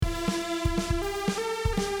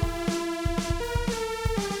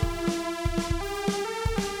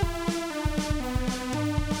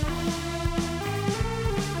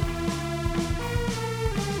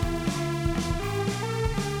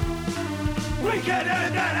We can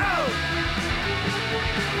edit that out!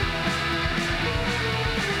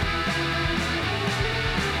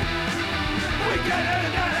 We can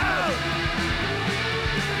edit that out!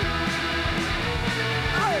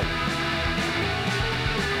 Hey!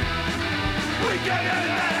 We can edit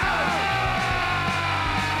that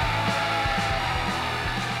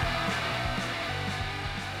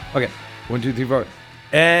out! Okay, 1, 2, 3, 4,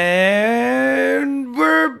 and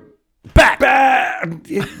we're back.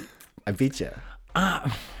 I beat you.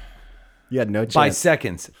 You had no chance. By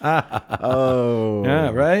seconds. Oh. Yeah,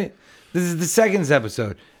 right? This is the seconds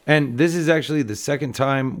episode. And this is actually the second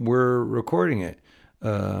time we're recording it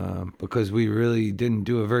because we really didn't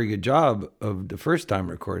do a very good job of the first time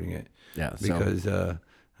recording it. Yeah. Because, I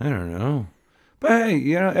don't know. But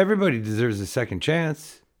hey, everybody deserves a second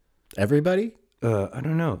chance. Everybody? I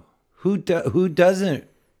don't know. Who doesn't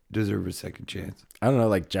deserve a second chance? I don't know,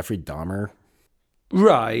 like Jeffrey Dahmer.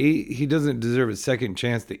 Right. He doesn't deserve a second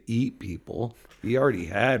chance to eat people. He already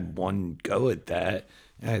had one go at that.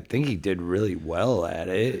 I think he did really well at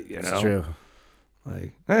it, It's true.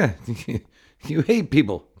 Like, you hate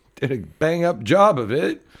people. Did a bang up job of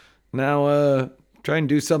it. Now try and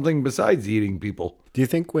do something besides eating people. Do you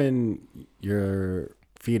think when you're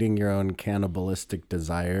feeding your own cannibalistic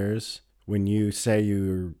desires, when you say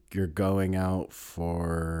you're going out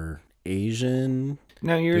for Asian...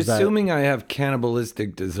 Now you're assuming I have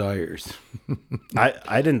cannibalistic desires.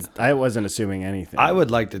 I wasn't assuming anything. I would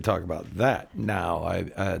like to talk about that now.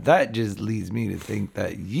 That just leads me to think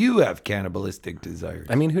that you have cannibalistic desires.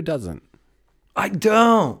 I mean, who doesn't? I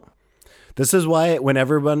don't. This is why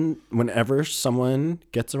whenever someone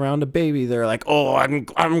gets around a baby, they're like, "Oh, I'm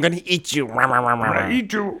gonna eat you." I'm gonna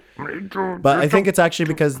eat you. But I think it's actually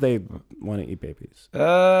because they want to eat babies.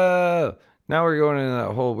 Now we're going into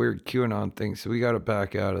that whole weird QAnon thing, so we got to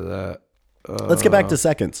back out of that. Let's get back to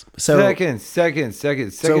seconds. Second.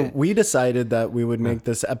 So we decided that we would make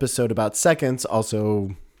this episode about seconds.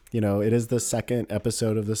 Also, it is the second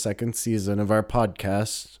episode of the second season of our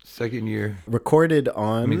podcast. Second year. Recorded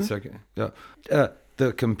on... second.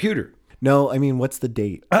 The computer. No, I mean, what's the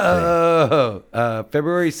date? February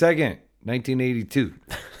 2nd, 1982.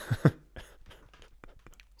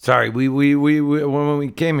 Sorry, we when we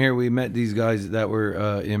came here, we met these guys that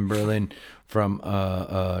were in Berlin from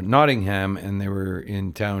Nottingham, and they were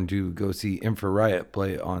in town to go see Infrared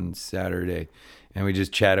play on Saturday, and we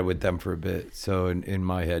just chatted with them for a bit. So in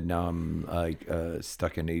my head now, I'm like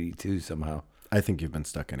stuck in 82 somehow. I think you've been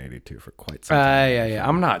stuck in 82 for quite some time. Yeah.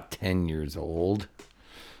 I'm not 10 years old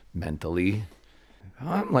mentally.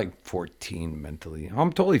 I'm like 14 mentally.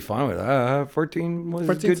 I'm totally fine with that. 14 was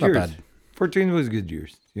good years. Bad. 14 was good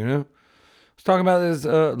years, I was talking about this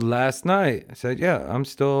last night. I said, yeah, I'm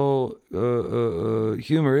still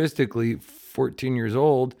humoristically 14 years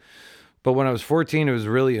old. But when I was 14, it was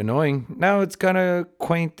really annoying. Now it's kind of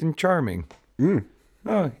quaint and charming.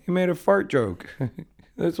 Oh, he made a fart joke.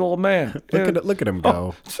 This old man. Look at him go.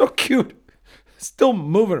 Oh, so cute. Still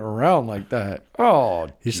moving around like that. Oh,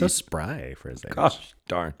 he's so spry for his age. Gosh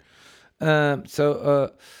darn.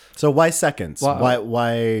 So why seconds?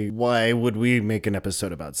 Why would we make an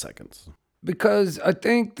episode about seconds? Because I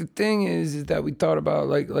think the thing is that we thought about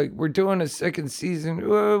like we're doing a second season.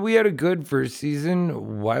 We had a good first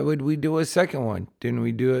season. Why would we do a second one? Didn't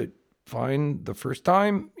we do it fine the first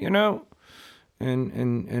time?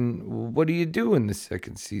 And what do you do in the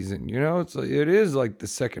second season? It's like, it is like the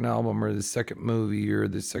second album or the second movie or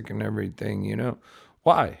the second everything.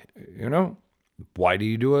 Why? Why do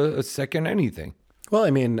you do a second anything? Well, I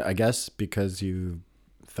mean, I guess because you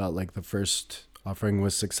felt like the first offering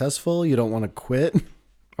was successful. You don't want to quit. Okay.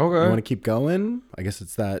 You want to keep going. I guess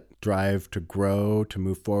it's that drive to grow, to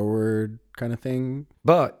move forward kind of thing.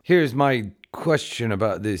 But here's my question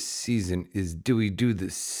about this season is, do we do the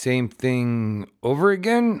same thing over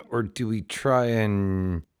again, or do we try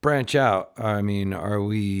and branch out? I mean, are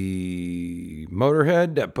we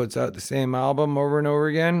Motorhead that puts out the same album over and over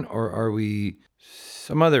again, or are we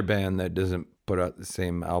some other band that doesn't put out the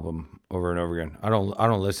same album over and over again? I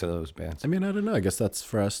don't listen to those bands. I mean, I don't know. I guess that's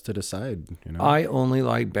for us to decide. I only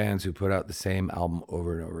like bands who put out the same album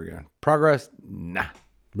over and over again. Progress, nah.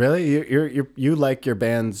 Really? You like your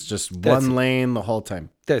bands just one lane the whole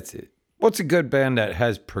time? That's it. What's a good band that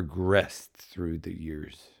has progressed through the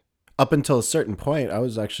years? Up until a certain point, I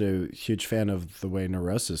was actually a huge fan of the way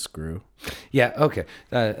Neurosis grew. Yeah, okay.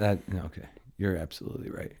 Okay. You're absolutely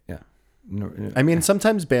right. Yeah. I mean,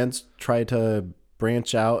 sometimes bands try to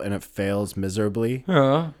branch out and it fails miserably.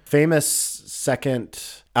 Yeah. Famous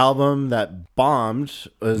second album that bombed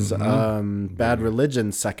was Bad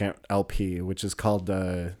Religion's second LP, which is called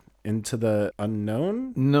Into the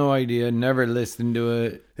Unknown? No idea. Never listened to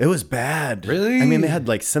it. It was bad. Really? I mean, they had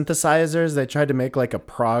like synthesizers. They tried to make like a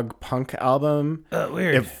prog punk album.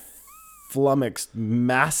 Weird. It flummoxed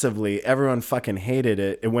massively. Everyone fucking hated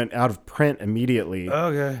it. It went out of print immediately.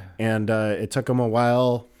 Okay. And it took them a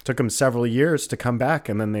while. Took them several years to come back,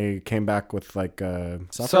 and then they came back with like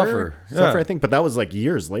Suffer, yeah. I think. But that was like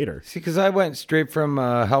years later. See, because I went straight from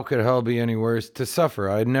How Could Hell Be Any Worse to Suffer.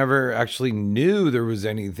 I never actually knew there was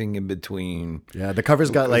anything in between. Yeah, the cover's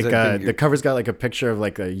got like Because the cover's got like a picture of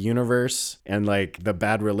like a universe, and like the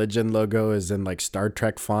Bad Religion logo is in like Star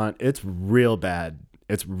Trek font. It's real bad.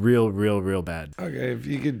 It's real bad. Okay, if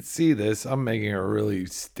you could see this, I'm making a really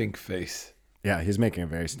stink face. Yeah, he's making a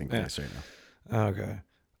very stink face right now. Okay.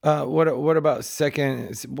 What about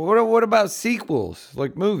what about sequels,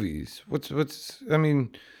 like movies? What's I mean,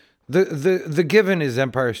 the given is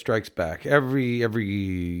Empire Strikes Back. Every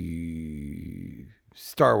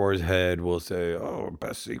Star Wars head will say, "Oh,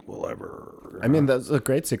 best sequel ever." I mean, that's a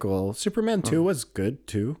great sequel. Superman 2 was good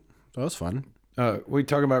too. That was fun. We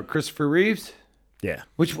talking about Christopher Reeves? Yeah.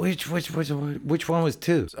 Which one was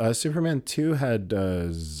 2? Superman 2 had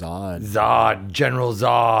Zod. General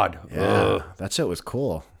Zod. Yeah, Ugh. that shit was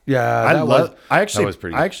cool. Yeah, that was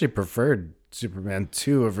pretty. good. I actually preferred Superman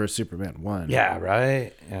 2 over Superman 1. Yeah,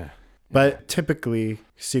 right. Yeah. But typically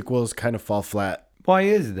sequels kind of fall flat. Why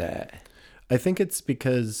is that? I think it's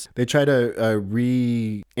because they try to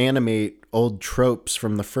reanimate old tropes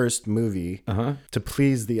from the first movie to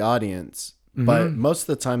please the audience. Mm-hmm. But most of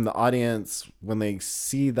the time, the audience, when they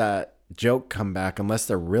see that joke come back, unless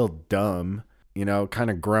they're real dumb, kind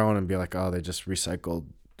of groan and be like, oh, they just recycled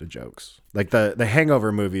the jokes. Like the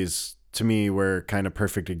Hangover movies, to me, were kind of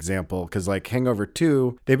perfect example. Because like Hangover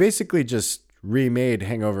 2, they basically just remade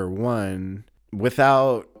Hangover 1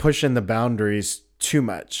 without pushing the boundaries too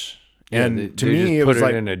much. Yeah, And to they me, just it put was it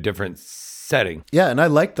like in a different setting. Yeah, and I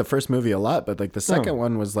liked the first movie a lot, but like the second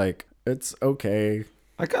one was like, it's okay.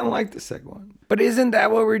 I kind of like the second one. But isn't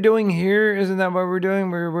that what we're doing here? Isn't that what we're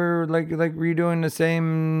doing? We're like redoing the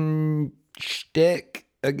same shtick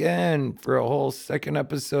again for a whole second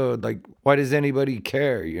episode. Like, why does anybody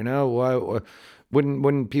care? Why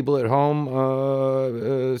wouldn't people at home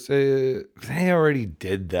say they already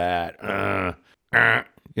did that?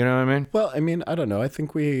 You know what I mean? Well, I mean, I don't know. I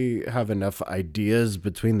think we have enough ideas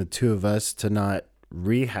between the two of us to not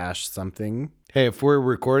rehash something. Hey, if we're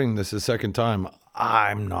recording this a second time,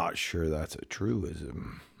 I'm not sure that's a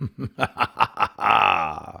truism.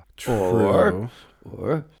 True.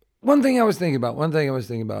 Or one thing I was thinking about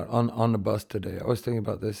on the bus today. I was thinking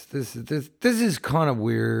about this. This is kind of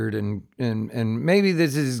weird and maybe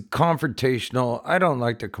this is confrontational. I don't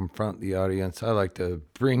like to confront the audience. I like to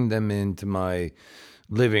bring them into my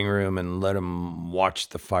living room and let them watch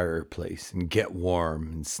the fireplace and get warm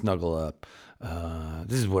and snuggle up.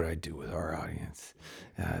 This is what I do with our audience.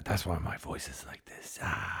 That's why my voice is like this.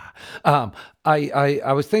 I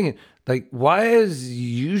was thinking, like, why is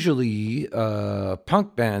usually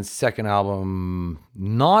punk band's second album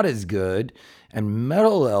not as good, and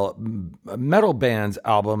metal band's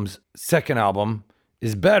second album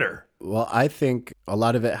is better? Well, I think a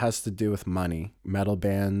lot of it has to do with money. Metal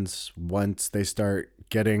bands, once they start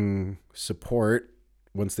getting support,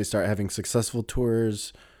 once they start having successful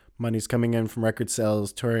tours, money's coming in from record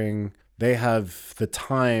sales, touring, they have the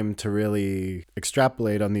time to really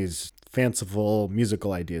extrapolate on these fanciful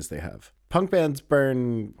musical ideas they have. Punk bands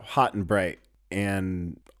burn hot and bright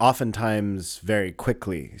and oftentimes very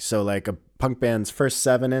quickly. So like a punk band's first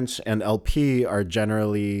 7-inch and LP are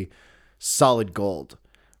generally solid gold.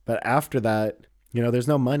 But after that, there's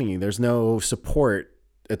no money, there's no support.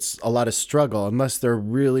 It's a lot of struggle unless they're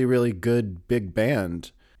really, really good big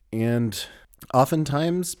band. And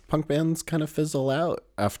oftentimes punk bands kind of fizzle out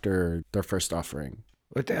after their first offering.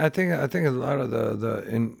 I think a lot of the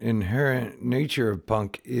inherent nature of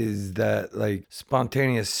punk is that like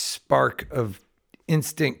spontaneous spark of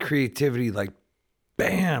instant creativity, like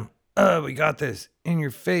bam, we got this in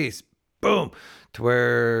your face, boom. To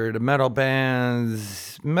where the metal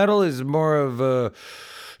is more of a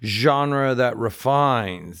genre that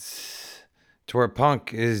refines, to where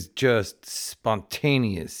punk is just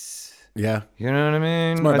spontaneous. Yeah. You know what I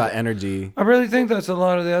mean? It's more about energy. I really think that's a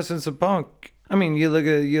lot of the essence of punk. I mean, you look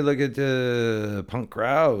at the punk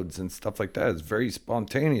crowds and stuff like that. It's very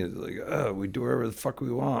spontaneous. Like, we do whatever the fuck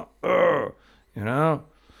we want. How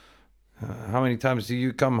many times do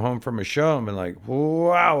you come home from a show and be like,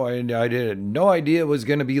 wow, I had no idea it was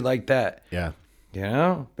going to be like that. Yeah.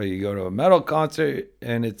 But you go to a metal concert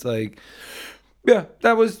and it's like, yeah,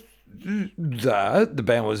 that was that. The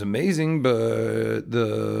band was amazing, but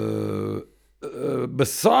the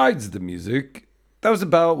besides the music, that was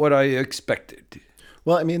about what I expected.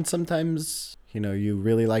 Well, I mean, sometimes, you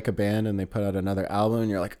really like a band and they put out another album and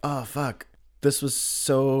you're like, oh, fuck, this was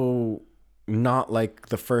so not like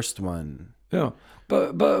the first one. Yeah,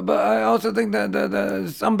 but I also think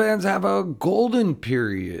that some bands have a golden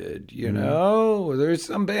period. There's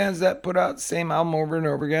some bands that put out the same album over and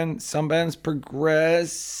over again. Some bands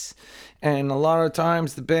progress, and a lot of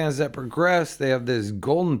times the bands that progress, they have this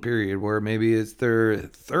golden period where maybe it's their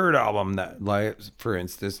third album that, like, for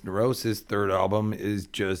instance, Neurosis' third album is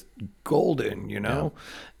just golden.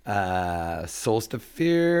 Souls to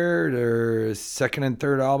Fear, their second and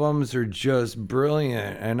third albums are just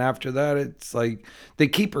brilliant, and after that it's like they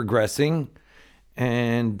keep progressing,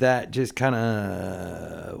 and that just kind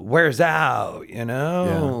of wears out. Yeah.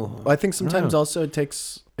 Well, I think sometimes also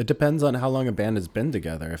it depends on how long a band has been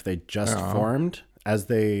together. If they just formed, as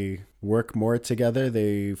they work more together,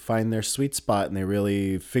 they find their sweet spot and they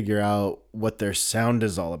really figure out what their sound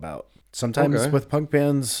is all about. Sometimes with punk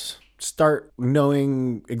bands, start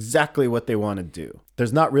knowing exactly what they want to do.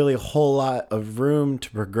 There's not really a whole lot of room to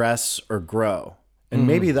progress or grow. And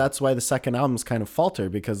maybe that's why the second album's kind of falter,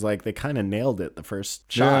 because like they kind of nailed it the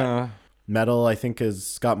first shot. Yeah. Metal, I think,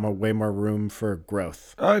 has got way more room for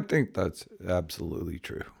growth. I think that's absolutely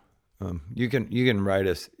true. You can write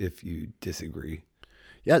us if you disagree.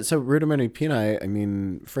 Yeah, so Rudimentary Peni, I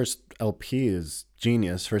mean, first LP is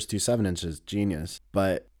genius. First 2 7-inches, genius.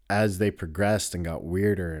 But as they progressed and got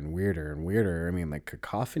weirder and weirder and weirder, I mean, like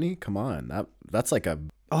Cacophony, come on, that's like a...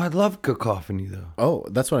 Oh, I love Cacophony, though. Oh,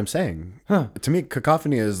 that's what I'm saying. Huh. To me,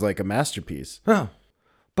 Cacophony is like a masterpiece. Huh.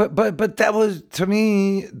 But that was, to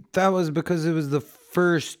me, that was because it was the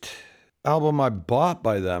first album I bought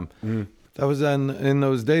by them. That was in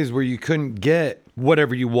those days where you couldn't get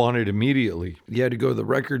whatever you wanted immediately. You had to go to the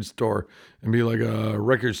record store and be like a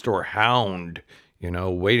record store hound,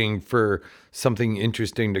 waiting for something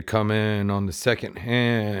interesting to come in on the second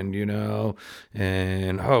hand,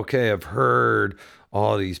 and okay, I've heard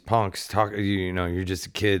all these punks talk, you're just a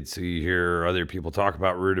kid, so you hear other people talk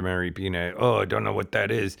about Rudimentary Peni. Oh, I don't know what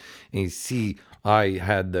that is. And you see, I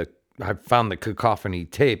found the Cacophony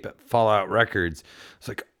tape at Fallout Records. It's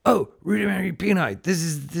like, oh, Rudimentary Peni, this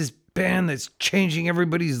is this band that's changing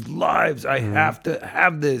everybody's lives. I have to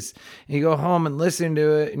have this. And you go home and listen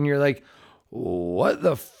to it, and you're like, what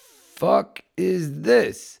the fuck is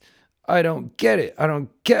this? I don't get it. I don't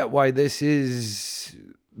get why this is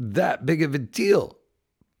that big of a deal.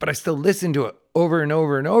 But I still listen to it over and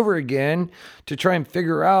over and over again to try and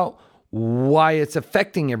figure out why it's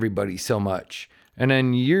affecting everybody so much. And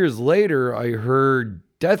then years later, I heard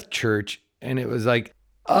Death Church, and it was like,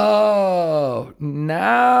 oh,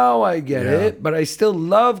 now I get it. But I still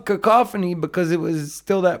love Cacophony because it was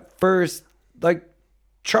still that first, like,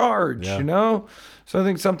 charge, So I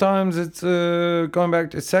think sometimes it's going back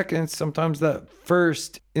to seconds. Sometimes that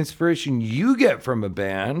first inspiration you get from a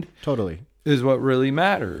band totally is what really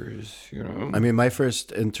matters. I mean, my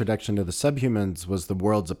first introduction to the Subhumans was the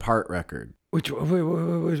Worlds Apart record. Which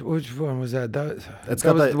one was that? That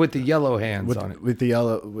was with the yellow hands on it. With the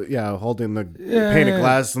yellow, holding the painted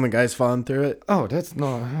glass and the guys falling through it. Oh, that's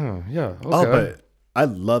not, okay. Oh, but I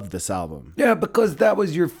love this album. Yeah, because that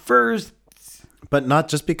was your first. But not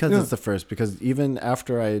just because it's the first, because even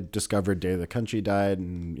after I discovered Day of the Country Died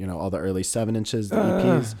and, all the early 7-inches, the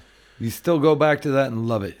EPs. You still go back to that and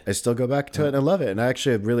love it. I still go back to it and I love it. And I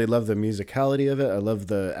actually really love the musicality of it. I love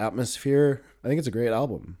the atmosphere. I think it's a great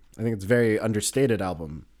album. I think it's a very understated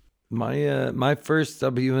album. My first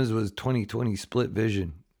Subhumans was 2020 Split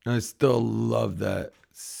Vision. I still love that.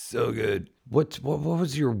 So good. What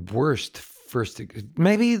was your worst first?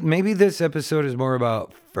 Maybe this episode is more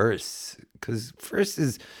about firsts, because first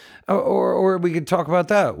is, or we could talk about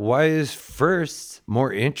that. Why is first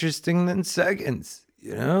more interesting than seconds?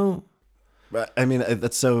 But I mean,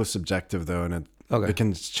 that's so subjective though, and it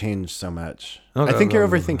can change so much. Okay, I think you're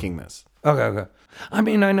overthinking this. Okay. I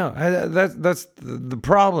mean, I know that's the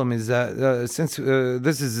problem is that since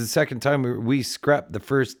this is the second time we scrapped the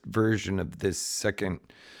first version of this second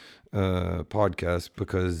podcast,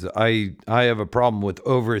 because I have a problem with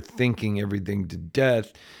overthinking everything to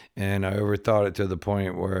death, and I overthought it to the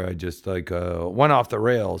point where I just went off the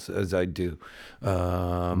rails, as I do.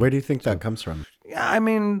 Where do you think that comes from? Yeah, I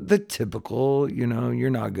mean, the typical, you're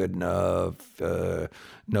not good enough.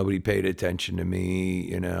 Nobody paid attention to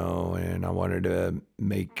me, and I wanted to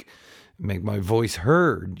make my voice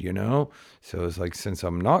heard, So it's like, since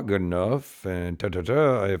I'm not good enough and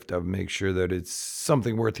I have to make sure that it's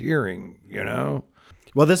something worth hearing,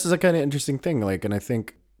 Well, this is a kind of interesting thing. And I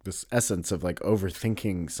think this essence of like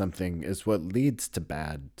overthinking something is what leads to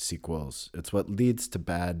bad sequels. It's what leads to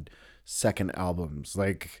bad second albums.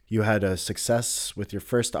 Like you had a success with your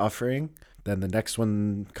first offering, then the next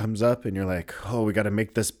one comes up and you're like, oh, we got to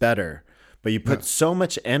make this better. But you put so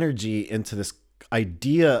much energy into this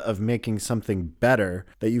idea of making something better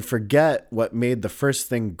that you forget what made the first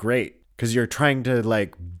thing great because you're trying to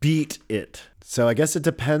like beat it. So I guess it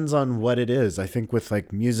depends on what it is. I think with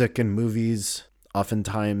like music and movies,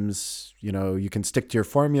 oftentimes, you know, you can stick to your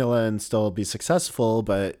formula and still be successful,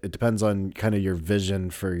 but it depends on kind of your vision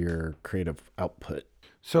for your creative output.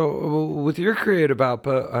 So with your creative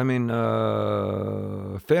output, I mean,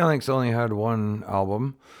 Phalanx only had one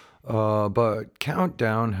album, but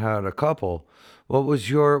Countdown had a couple. What was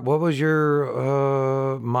your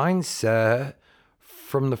mindset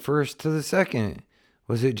from the first to the second?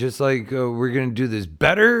 Was it just like we're gonna do this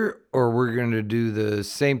better, or we're gonna do the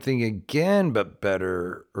same thing again but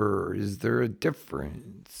better, or is there a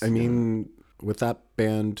difference? I mean, with that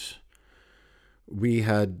band, we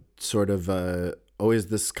had sort of always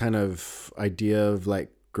this kind of idea of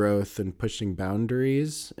like growth and pushing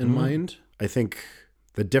boundaries in mind. I think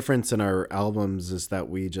the difference in our albums is that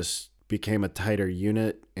we just became a tighter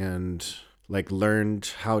unit and like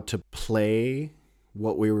learned how to play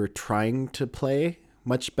what we were trying to play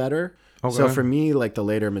much better. Okay. So for me, like the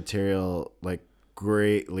later material like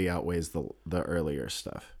greatly outweighs the earlier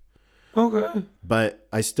stuff. Okay. But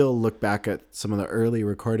I still look back at some of the early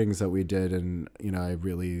recordings that we did, and you know, I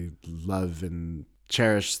really love and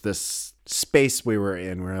cherish this space we were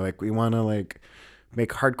in where like we want to like make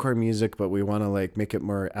hardcore music, but we want to like make it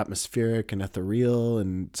more atmospheric and ethereal,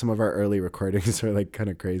 and some of our early recordings are like kind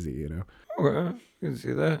of crazy, you know. Okay, you can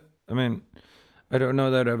see that. I mean, I don't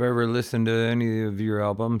know that I've ever listened to any of your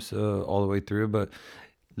albums all the way through, but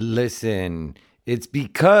listen, it's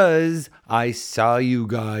because I saw you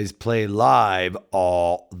guys play live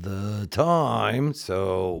all the time.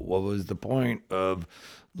 So what was the point of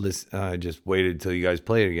listen? I just waited till you guys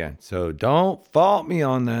played again. So don't fault me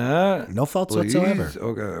on that. No faults please. whatsoever.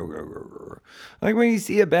 Okay. Like when you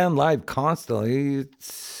see a band live constantly,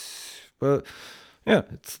 it's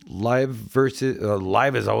live versus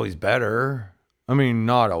live is always better. I mean,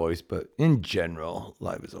 not always, but in general,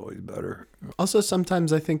 live is always better. Also,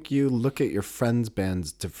 sometimes I think you look at your friends'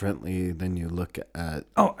 bands differently than you look at...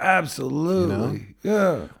 Oh, absolutely. You know?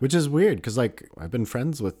 Yeah. Which is weird, because like I've been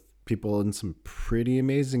friends with people in some pretty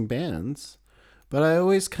amazing bands, but I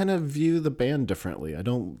always kind of view the band differently. I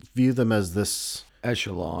don't view them as this...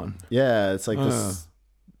 echelon. Yeah, it's like this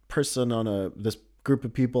person on this group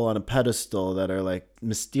of people on a pedestal that are like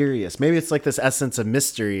mysterious. Maybe it's like this essence of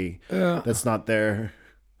mystery that's not there.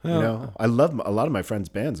 You know, I love a lot of my friends'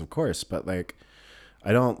 bands, of course, but like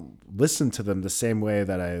I don't listen to them the same way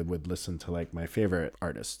that I would listen to like my favorite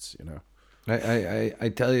artists, you know. I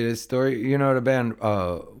tell you this story. You know the band,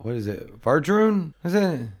 what is it? Vardrun? Is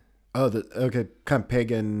it? Oh, kind of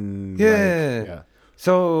pagan. Yeah. Like, yeah.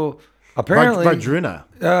 So apparently Vardruna.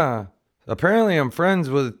 Yeah. Apparently, I'm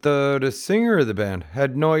friends with the singer of the band.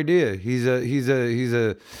 Had no idea. He's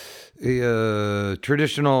a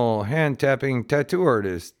traditional hand tapping tattoo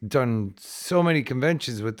artist. Done so many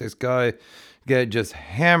conventions with this guy. Get just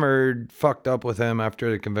hammered, fucked up with him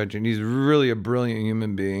after the convention. He's really a brilliant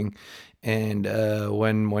human being. And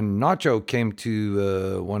when Nacho came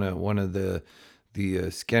to one of the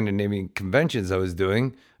Scandinavian conventions I was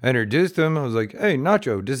doing, I introduced him. I was like, "Hey,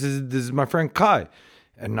 Nacho, this is my friend Kai."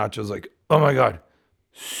 And Nacho's like, "Oh my God,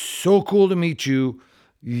 so cool to meet you.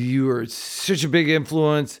 You are such a big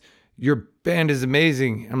influence. Your band is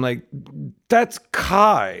amazing." I'm like, "That's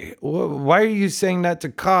Kai. Why are you saying that to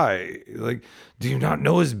Kai? Like, do you not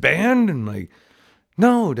know his band?" And like,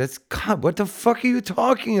 "No, that's Kai. What the fuck are you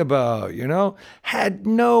talking about?" You know, had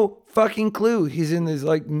no fucking clue. He's in this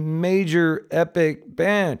like major epic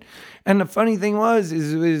band. And the funny thing was me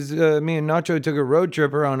and Nacho took a road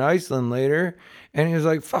trip around Iceland later, and he was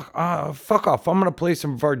like, fuck off. I'm going to play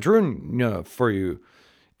some Vardrun for you.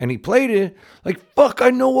 And he played it like, fuck, I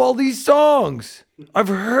know all these songs. I've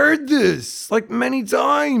heard this like many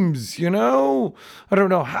times, you know? I don't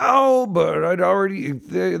know how, but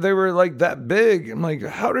they were like that big. I'm like,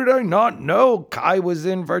 how did I not know Kai was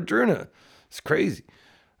in Vardruna? It's crazy.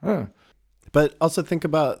 Huh. But also think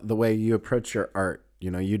about the way you approach your art. You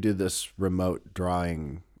know, you do this remote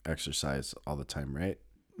drawing exercise all the time, right?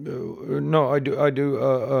 No, I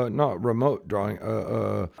do. Not remote drawing.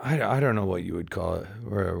 I don't know what you would call it,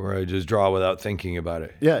 where I just draw without thinking about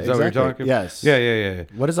it. Yeah, is that exactly. what you're talking? Yes. Yeah.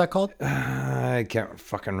 What is that called? I can't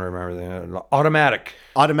fucking remember the automatic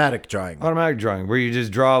Automatic drawing. Automatic drawing, where you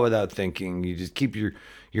just draw without thinking. You just keep your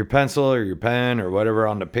your pencil or your pen or whatever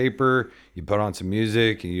on the paper. You put on some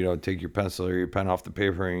music and you take your pencil or your pen off the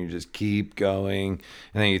paper and you just keep going.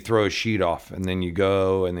 And then you throw a sheet off and then you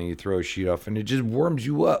go and then you throw a sheet off and it just warms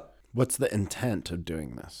you up. What's the intent of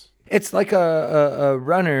doing this? It's like a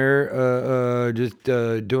runner just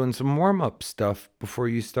doing some warm-up stuff before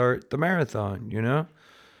you start the marathon,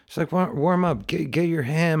 It's like warm up, get your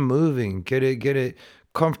hand moving, get it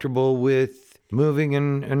comfortable with moving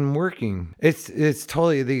and working. It's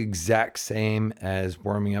totally the exact same as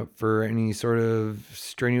warming up for any sort of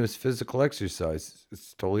strenuous physical exercise.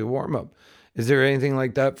 It's totally a warm-up. Is there anything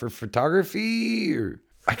like that for photography or...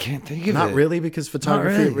 I can't think of it. Not really, because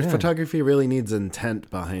photography Not really, yeah. photography really needs intent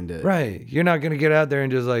behind it. Right. You're not going to get out there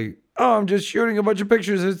and just like, oh, I'm just shooting a bunch of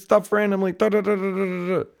pictures and stuff randomly. Da, da, da, da, da,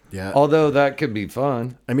 da. Yeah. Although that could be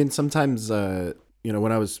fun. I mean, sometimes, when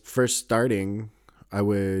I was first starting, I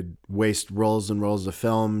would waste rolls and rolls of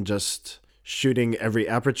film just shooting every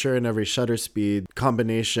aperture and every shutter speed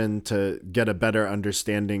combination to get a better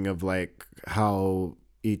understanding of like how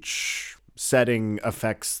each setting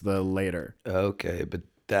affects the later. Okay, but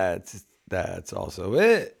that's also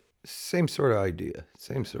it. Same sort of idea.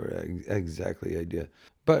 Same sort of exactly idea.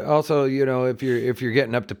 But also, if you're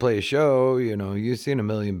getting up to play a show, you've seen a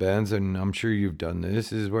million bands, and I'm sure you've done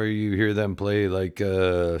this. Is where you hear them play like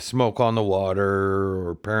Smoke on the Water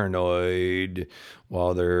or Paranoid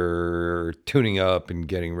while they're tuning up and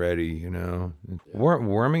getting ready.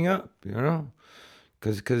 Warming up.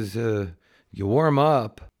 Because you warm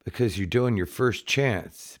up because you're doing your first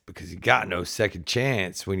chance, because you got no second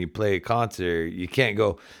chance when you play a concert. You can't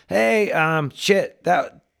go, hey, shit,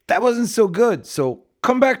 that wasn't so good, so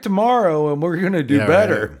come back tomorrow and we're gonna do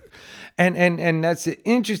better. Right. And that's the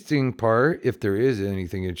interesting part, if there is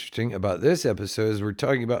anything interesting about this episode, is we're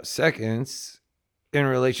talking about seconds in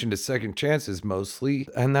relation to second chances mostly,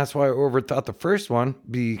 and that's why I overthought the first one,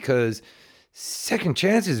 because second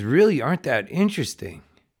chances really aren't that interesting.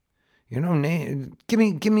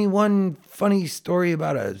 Give me one funny story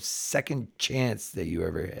about a second chance that you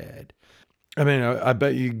ever had. I mean, I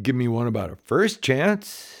bet you give me one about a first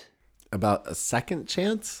chance. About a second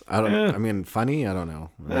chance? I don't know. I mean, funny? I don't know.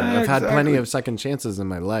 I've had plenty of second chances in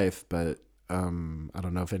my life, but I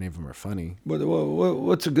don't know if any of them are funny.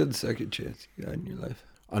 What's a good second chance you got in your life?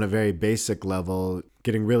 On a very basic level,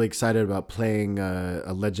 getting really excited about playing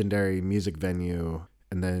a legendary music venue,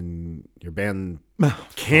 and then your band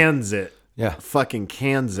cans it. Yeah. Fucking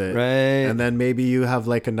cans it. Right. And then maybe you have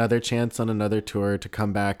like another chance on another tour to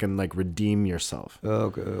come back and like redeem yourself.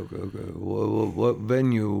 Okay. What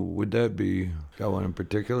venue would that be? Got one in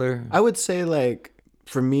particular? I would say like,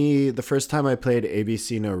 for me, the first time I played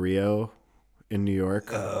ABC No Rio in New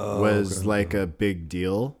York was like a big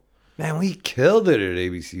deal. Man, we killed it at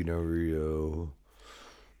ABC No Rio.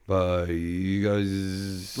 But you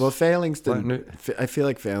guys... Well, Phalanx didn't... I feel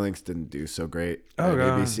like Phalanx didn't do so great at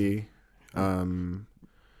ABC.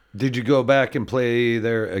 Did you go back and play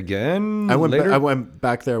there again? I went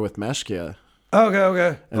back there with Meshkia.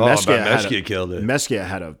 Okay. And Meshkia killed it.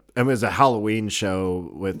 Meshkia it was a Halloween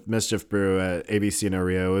show with Mischief Brew at ABC No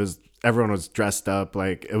Rio. Everyone was dressed up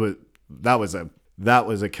like it was. That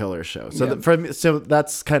was a killer show. So yeah. So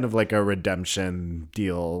that's kind of like a redemption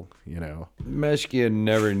deal, Meshkia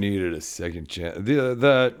never needed a second chance.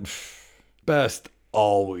 That best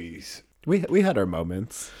always. We had our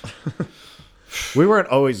moments. We weren't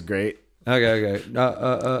always great. Okay.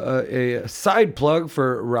 A side plug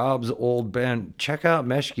for Rob's old band. Check out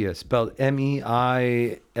Meshkia, spelled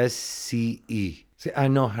Meisce. See, I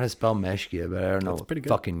know how to spell Meshkia, but I don't know what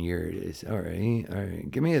fucking year it is. All right.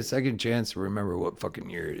 Give me a second chance to remember what fucking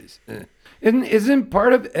year it is. Isn't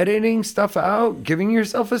part of editing stuff out giving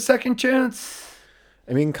yourself a second chance?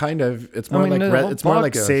 I mean, kind of. It's more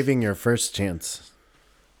like saving your first chance.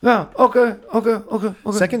 Yeah. Okay.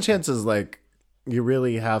 Second chance is like you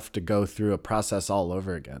really have to go through a process all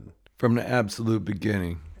over again from the absolute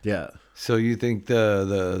beginning. Yeah. So you think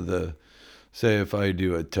the say if I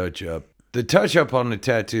do a touch up. The touch-up on the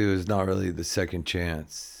tattoo is not really the second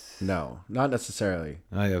chance. No, not necessarily.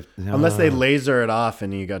 No. Unless they laser it off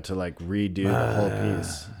and you got to like redo the whole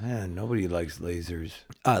piece. Man, nobody likes lasers.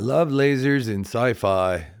 I love lasers in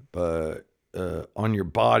sci-fi, but on your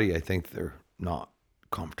body, I think they're not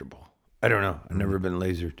comfortable. I don't know. I've never been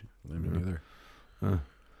lasered. Me neither.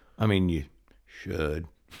 I mean, you should.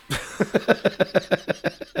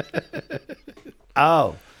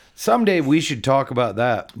 Oh. Someday we should talk about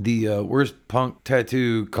that. The worst punk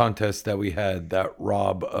tattoo contest that we had that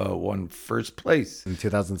Rob won first place. In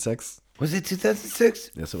 2006? Was it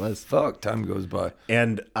 2006? Yes, it was. Fuck, time goes by.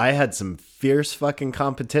 And I had some fierce fucking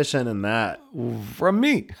competition in that. From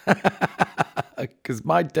me. Because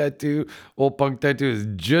my tattoo, old punk tattoo, is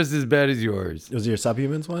just as bad as yours. Was it your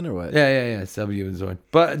Subhumans one or what? Yeah. Subhumans one.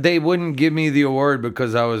 But they wouldn't give me the award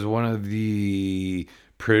because I was one of the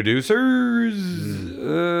producers.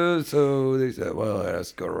 So they said, well,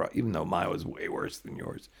 let's go to, even though mine was way worse than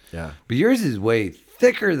yours. Yeah. But yours is way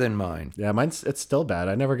thicker than mine. Yeah, it's still bad.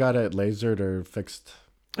 I never got it lasered or fixed.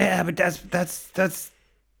 Yeah, but that's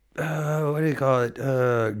what do you call it?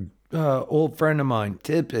 Old friend of mine,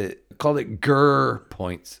 Tippett, called it Grr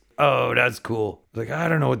points. Oh, that's cool. Like, I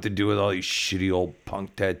don't know what to do with all these shitty old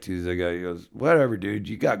punk tattoos I got. He goes, whatever, dude,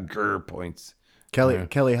 you got Grr points.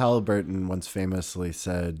 Kelly Halliburton once famously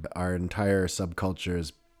said, our entire subculture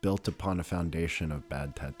is built upon a foundation of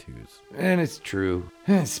bad tattoos. And it's true.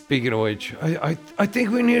 And speaking of which, I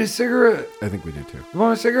think we need a cigarette. I think we do too. You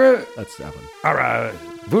want a cigarette? Let's have one. All right.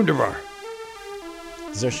 Wunderbar.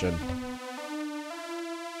 Zischen.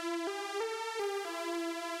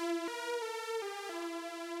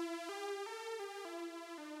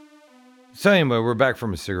 So anyway, we're back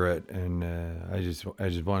from a cigarette, and I just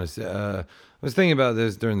want to say, I was thinking about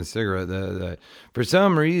this during the cigarette that for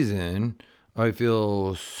some reason I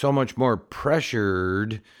feel so much more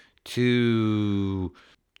pressured to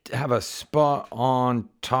have a spot on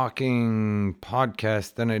talking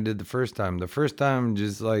podcast than I did the first time. The first time,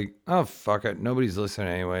 just like, oh fuck it, nobody's listening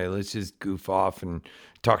anyway. Let's just goof off and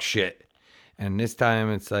talk shit. And this time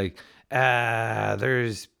it's like,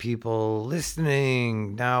 there's people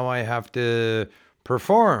listening. Now I have to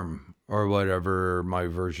perform, or whatever my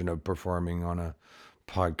version of performing on a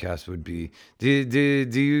podcast would be. Do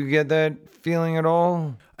you get that feeling at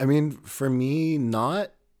all? I mean, for me,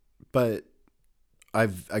 not, but I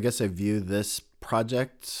guess I view this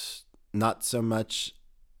project not so much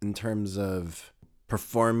in terms of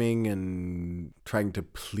performing and trying to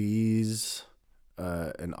please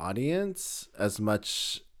an audience as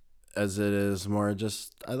much as it is more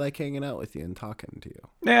just I like hanging out with you and talking to you.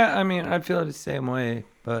 Yeah, I mean, I feel the same way,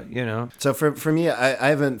 but you know. So for me, I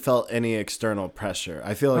haven't felt any external pressure.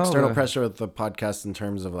 I feel external pressure with the podcast in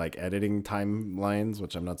terms of like editing timelines,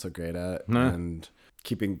 which I'm not so great at, and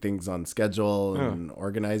keeping things on schedule and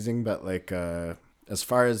organizing. But like as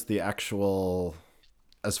far as the actual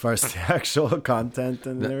content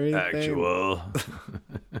and everything. Actual.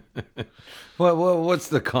 What's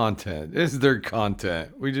the content? Is there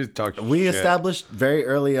content? We just talked. We established very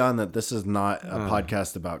early on that this is not a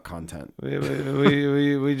podcast about content.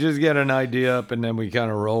 We just get an idea up and then we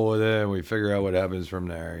kind of roll with it and we figure out what happens from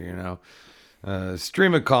there. You know,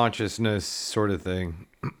 stream of consciousness sort of thing.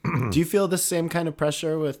 Do you feel the same kind of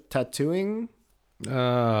pressure with tattooing?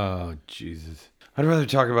 Oh Jesus. I'd rather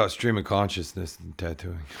talk about stream of consciousness than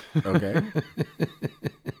tattooing. Okay.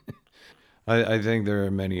 I think there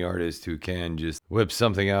are many artists who can just whip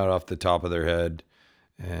something out off the top of their head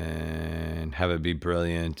and have it be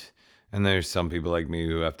brilliant. And there's some people like me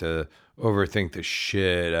who have to overthink the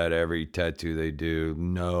shit out of every tattoo they do,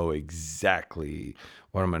 know exactly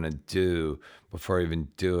what I'm going to do before I even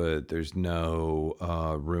do it. There's no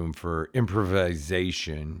room for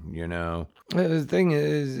improvisation, you know. The thing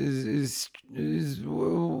is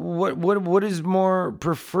what is more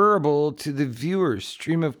preferable to the viewer?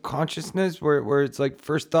 Stream of consciousness where it's like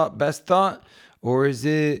first thought, best thought? Or is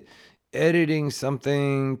it editing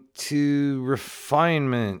something to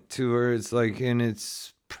refinement to where it's like in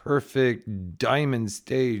its perfect diamond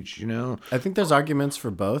stage, you know? I think there's arguments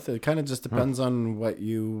for both. It kind of just depends on what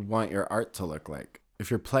you want your art to look like. If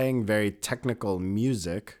you're playing very technical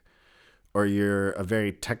music, or you're a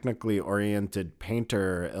very technically oriented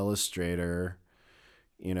painter or illustrator,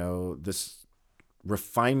 you know, this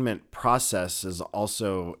refinement process is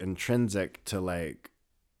also intrinsic to like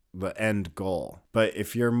the end goal. But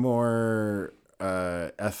if you're more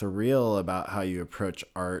ethereal about how you approach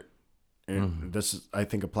art, this I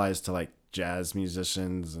think applies to like jazz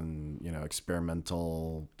musicians and, you know,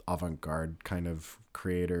 experimental avant-garde kind of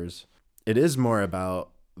creators. It is more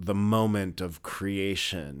about the moment of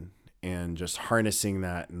creation and just harnessing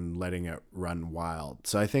that and letting it run wild.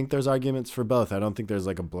 So I think there's arguments for both. I don't think there's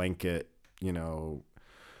like a blanket, you know,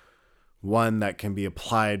 one that can be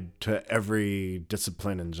applied to every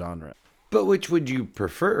discipline and genre. But which would you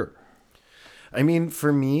prefer? I mean,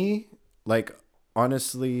 for me, like,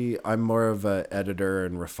 honestly, I'm more of an editor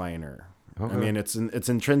and refiner. Okay. I mean, it's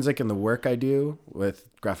intrinsic in the work I do with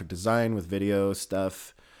graphic design, with video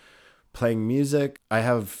stuff, playing music. I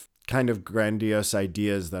have kind of grandiose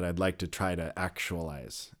ideas that I'd like to try to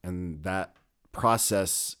actualize. And that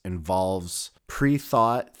process involves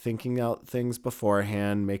pre-thought, thinking out things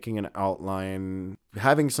beforehand, making an outline,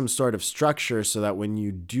 having some sort of structure so that when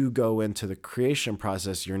you do go into the creation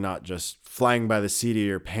process, you're not just flying by the seat of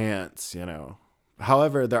your pants, you know.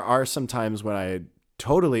 However, there are some times when I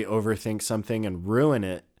totally overthink something and ruin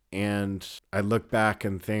it. And I look back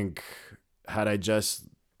and think, had I just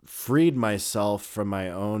freed myself from my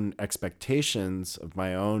own expectations of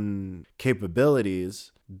my own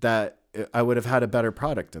capabilities, that I would have had a better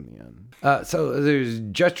product in the end. So there's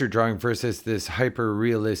gesture drawing versus this hyper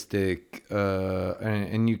realistic,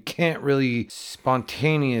 and you can't really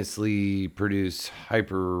spontaneously produce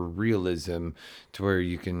hyper realism to where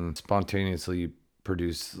you can spontaneously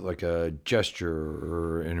produce like a gesture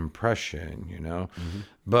or an impression, you know?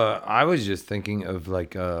 But I was just thinking of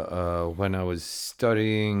like when I was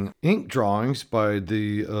studying ink drawings by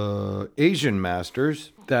the Asian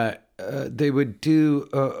masters, that they would do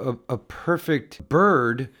a perfect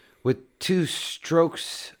bird with 2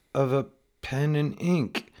 strokes of a pen and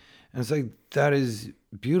ink. And it's like, that is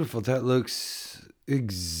beautiful. That looks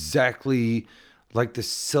exactly like the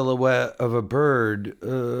silhouette of a bird,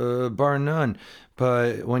 bar none.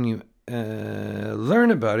 But when you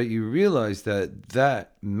learn about it, you realize that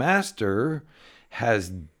that master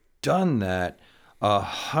has done that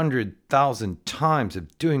 100,000 times,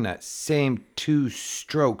 of doing that same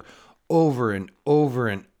 2-stroke over and over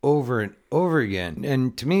and over and over again.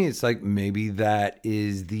 And to me, it's like, maybe that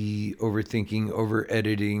is the overthinking, over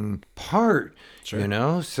editing part, you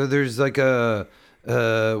know? So there's like a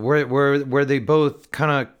where they both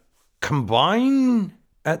kind of combine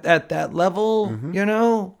at that level, you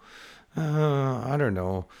know? I don't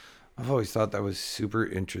know. I've always thought that was super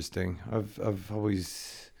interesting. I've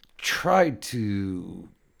always tried to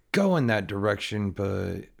go in that direction,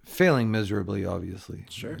 but failing miserably, obviously.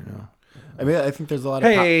 Sure. You know? I mean, I think there's a lot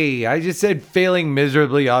of... Hey, I just said failing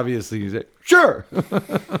miserably, obviously. You said, sure.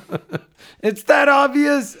 It's that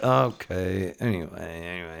obvious? Okay.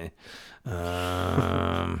 Anyway. Do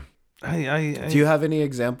you have any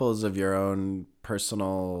examples of your own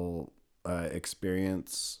personal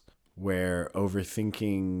experience where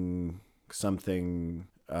overthinking something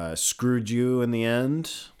screwed you in the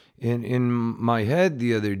end? In my head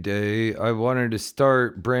the other day, I wanted to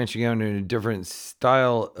start branching out in a different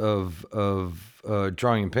style of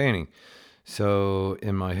drawing and painting. So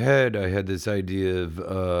in my head, I had this idea of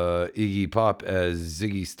Iggy Pop as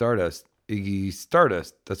Ziggy Stardust. Iggy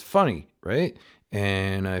Stardust. That's funny, right?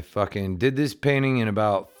 And I fucking did this painting in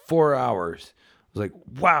about 4 hours. I was like,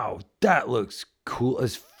 wow, that looks cool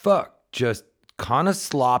as fuck. Just kind of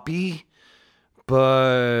sloppy,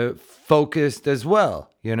 but focused as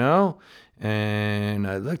well, you know? And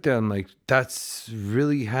I looked at him like, that's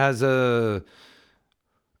really has a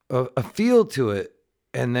feel to it.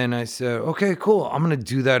 And then I said, okay, cool. I'm going to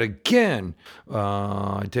do that again.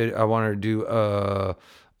 I wanted to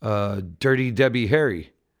do Dirty Debbie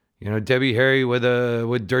Harry. You know, Debbie Harry with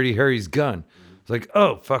Dirty Harry's gun. It's like,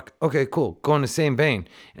 oh, fuck. Okay, cool. Go in the same vein.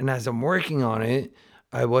 And as I'm working on it,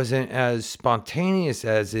 I wasn't as spontaneous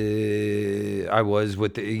as I was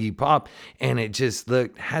with the Iggy Pop. And it just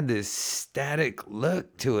had this static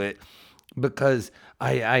look to it, because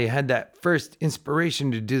I had that first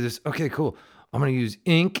inspiration to do this. Okay, cool. I'm going to use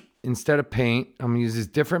ink instead of paint. I'm going to use this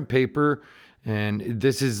different paper. And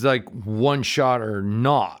this is like one shot or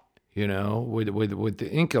not, you know, with the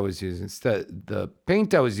ink I was using. Instead, the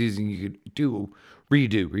paint I was using, you could do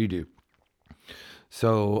redo.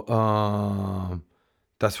 So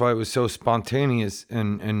that's why it was so spontaneous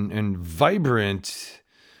and vibrant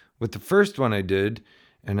with the first one I did.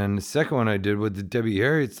 And then the second one I did with the Debbie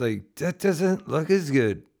Harry, it's like, that doesn't look as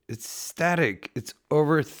good. It's static. It's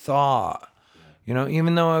overthought. You know,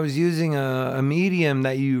 even though I was using a medium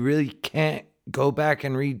that you really can't go back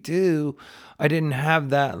and redo, I didn't have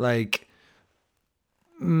that, like,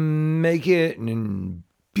 make it and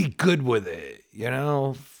be good with it, you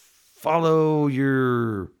know? Follow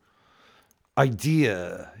your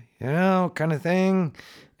idea, you know, kind of thing.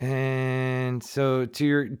 And so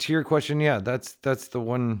to your question, yeah, that's the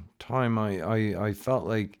one time I felt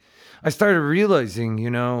like I started realizing, you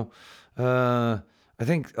know, I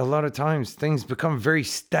think a lot of times things become very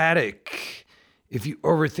static if you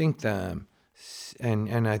overthink them.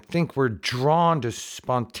 And I think we're drawn to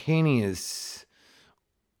spontaneous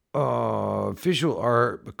visual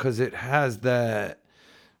art because it has that,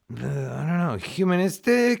 I don't know,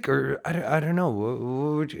 humanistic, or I don't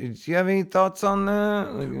know. Do you have any thoughts on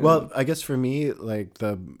that? Well, I guess for me, like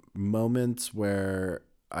the moments where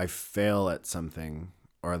I fail at something,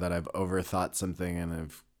 or that I've overthought something and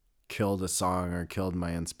I've killed a song or killed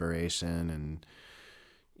my inspiration, and,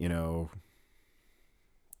 you know,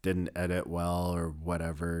 didn't edit well or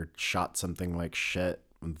whatever, shot something like shit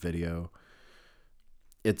on video.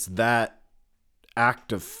 It's that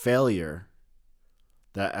act of failure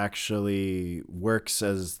that actually works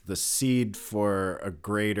as the seed for a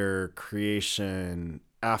greater creation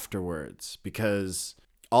afterwards. Because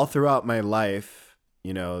all throughout my life,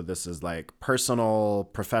 you know, this is like personal,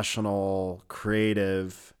 professional,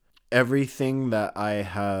 creative, everything that I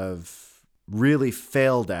have really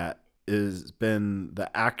failed at has been the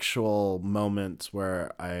actual moments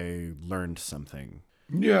where I learned something.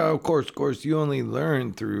 Yeah, of course. You only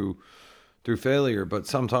learn through failure, but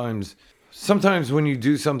sometimes when you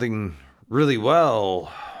do something really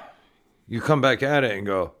well, you come back at it and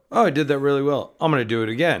go, "Oh, I did that really well. I'm gonna do it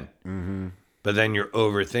again." Mm-hmm. But then you're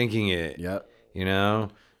overthinking it. Yep. You know,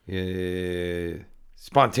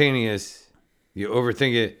 spontaneous. You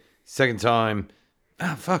overthink it. Second time,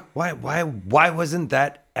 ah, fuck. Why wasn't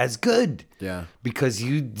that as good? Yeah. Because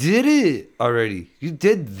you did it already. You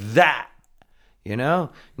did that. You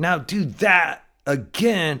know? Now do that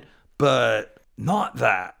again, but not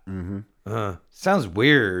that. Mm-hmm. Sounds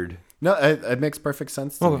weird. No, it makes perfect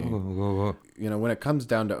sense to me. Oh. You know, when it comes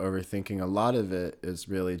down to overthinking, a lot of it is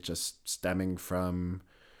really just stemming from,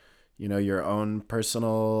 you know, your own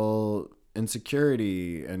personal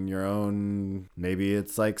insecurity and your own, maybe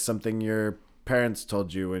it's like something your parents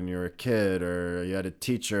told you when you were a kid, or you had a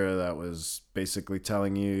teacher that was basically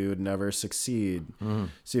telling you would never succeed.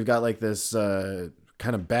 So you've got like this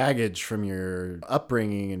kind of baggage from your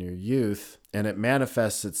upbringing and your youth, and it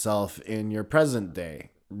manifests itself in your present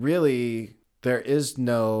day. Really, there is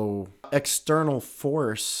no external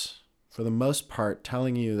force for the most part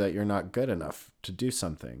telling you that you're not good enough to do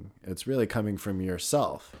something. It's really coming from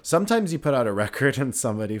yourself. Sometimes you put out a record and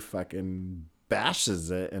somebody fucking bashes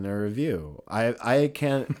it in a review. I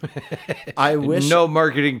can't. I wish. No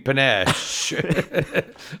marketing panache.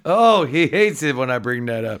 Oh, he hates it when I bring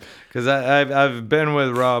that up, because I've been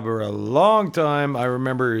with Rob for a long time. I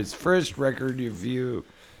remember his first record review.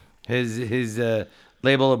 His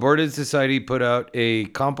label Aborted Society put out a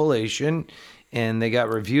compilation, and they got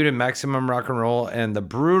reviewed in Maximum Rock and Roll, and the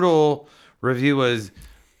brutal review was,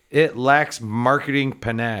 "It lacks marketing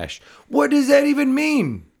panache." What does that even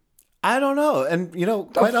mean? I don't know. And, you know,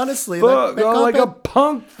 quite honestly, Fuck, that like a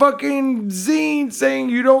punk fucking zine saying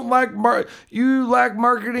you don't like you lack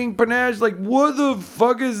marketing panache. Like, what the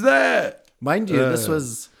fuck is that? mind you, this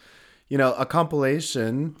was, you know, a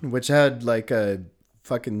compilation which had like a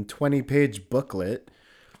fucking 20-page booklet.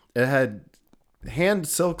 It had hand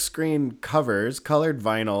silkscreen covers, colored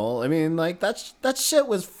vinyl. I mean, like that shit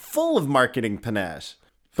was full of marketing panache.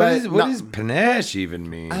 What does panache even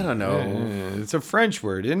mean? I don't know. It's a French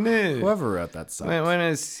word, isn't it? Whoever wrote that sucks. When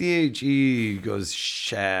a CHE goes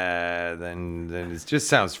sha, then it just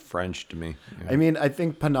sounds French to me. I mean, I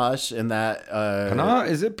think panache in that... Panache?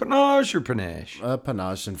 Is it panache or panache?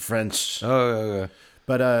 Panache in French. Oh, okay.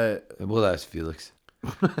 But... We'll ask Felix.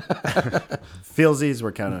 Feelsies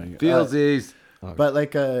were counting on you. Feelsies. But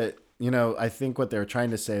like, you know, I think what they were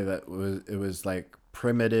trying to say that it was like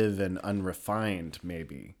primitive and unrefined,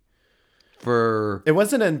 maybe. It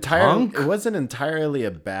wasn't entirely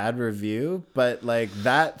a bad review, but like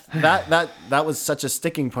that was such a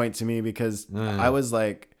sticking point to me, because I was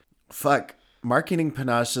like, fuck, marketing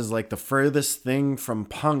panache is like the furthest thing from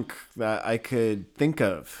punk that I could think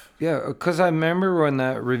of. Yeah, because I remember when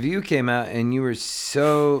that review came out and you were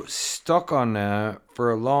so stuck on that for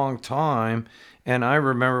a long time. And I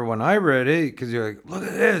remember when I read it, because you're like, look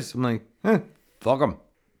at this. I'm like, fuck them.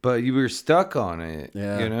 But you were stuck on it,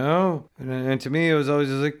 yeah. You know? And to me, it was always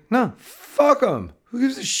just like, no, fuck them. Who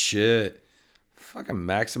gives a shit? Fucking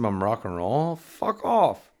Maximum Rock and Roll? Fuck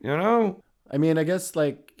off, you know? I mean, I guess,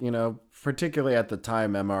 like, you know, particularly at the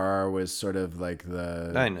time, MRR was sort of like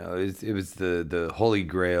the... I know. It was the holy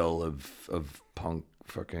grail of punk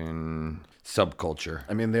fucking subculture.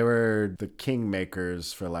 I mean, they were the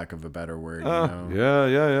kingmakers, for lack of a better word, you know?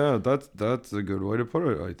 Yeah. That's a good way to put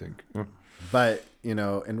it, I think. Yeah. But, you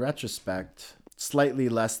know, in retrospect, slightly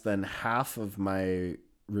less than half of my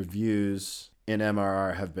reviews in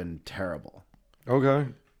MRR have been terrible. Okay.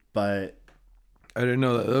 But... I didn't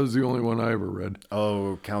know that. That was the only one I ever read.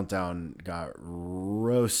 Oh, Countdown got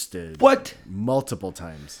roasted. What? Multiple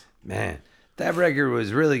times. Man, that record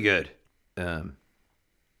was really good. I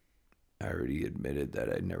already admitted that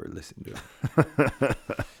I never listened to it.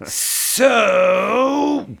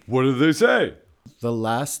 So, what did they say? The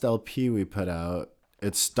last LP we put out,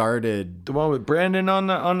 it started... The one with Brandon on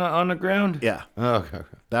the ground? Yeah. Oh, okay.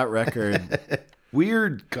 That record...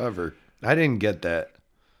 Weird cover. I didn't get that.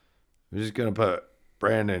 We're just going to put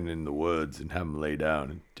Brandon in the woods and have him lay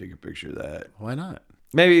down and take a picture of that. Why not?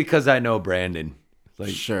 Maybe because I know Brandon. Like,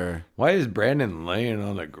 Sure. why is Brandon laying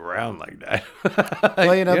on the ground like that?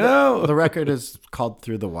 Well, you know? the record is called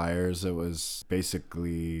Through the Wires. It was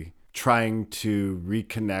basically trying to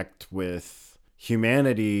reconnect with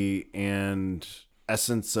humanity and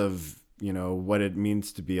essence of, what it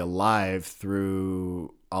means to be alive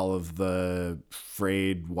through all of the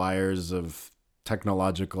frayed wires of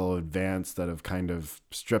technological advance that have kind of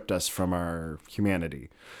stripped us from our humanity.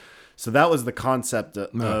 So that was the concept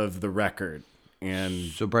of the record.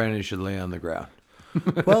 And So Brandon should lay on the ground.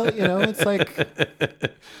 well, it's like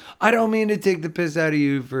I don't mean to take the piss out of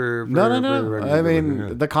you for no. running I the mean,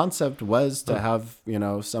 record. the concept was to have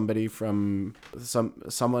somebody from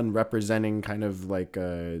someone representing kind of like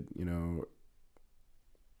a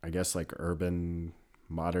I guess like urban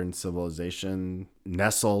modern civilization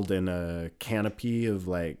nestled in a canopy of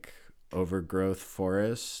like overgrowth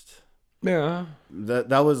forest. Yeah.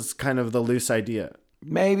 That was kind of the loose idea.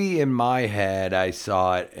 Maybe in my head I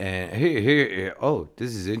saw it and here. Oh,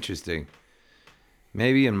 this is interesting.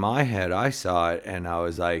 Maybe in my head I saw it and I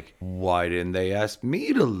was like, why didn't they ask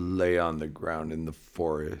me to lay on the ground in the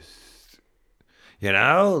forest?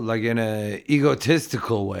 Like in a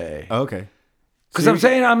egotistical way. Okay. Because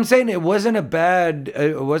I'm saying it wasn't a bad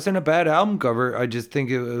album cover. I just think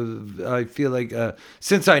I feel like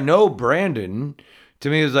since I know Brandon, to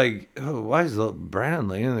me it was like, oh, why is Brandon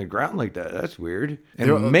laying on the ground like that? That's weird.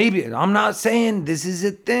 And maybe I'm not saying this is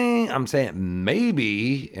a thing. I'm saying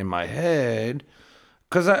maybe in my head,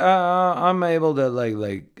 because I'm able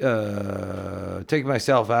to take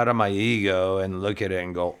myself out of my ego and look at it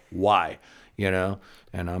and go, why?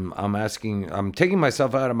 And I'm taking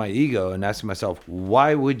myself out of my ego and asking myself,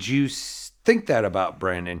 why would you think that about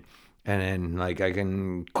Brandon? And then I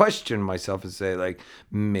can question myself and say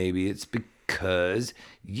maybe it's because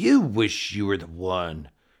you wish you were the one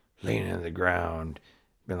laying on the ground,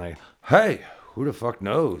 being like, hey, who the fuck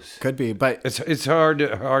knows? Could be, but it's hard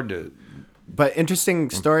to. But interesting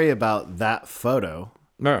story about that photo.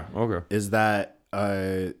 No, okay. Is that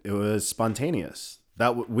it was spontaneous.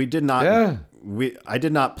 That we did not. Yeah. I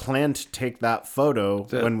did not plan to take that photo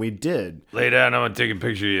when we did. Lay down. I'm gonna take a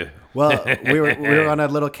picture of you. Well, we were on a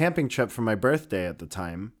little camping trip for my birthday at the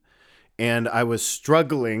time, and I was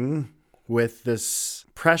struggling with this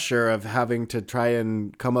pressure of having to try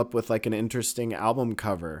and come up with like an interesting album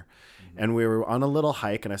cover. And we were on a little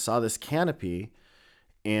hike, and I saw this canopy,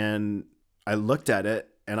 and I looked at it,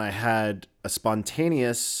 and I had a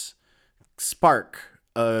spontaneous spark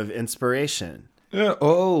of inspiration. Yeah.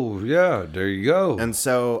 Oh, yeah. There you go. And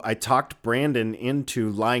so I talked Brandon into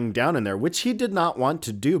lying down in there, which he did not want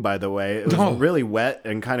to do, by the way. It was really wet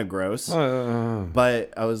and kind of gross.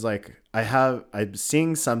 But I was like, I'm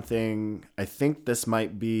seeing something. I think this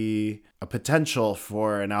might be a potential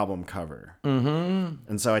for an album cover. Mm-hmm.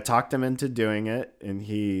 And so I talked him into doing it, and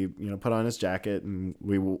he, put on his jacket, and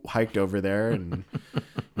we hiked over there, and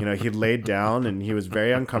he laid down, and he was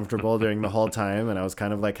very uncomfortable during the whole time, and I was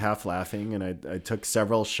kind of like half laughing, and I took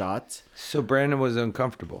several shots. So Brandon was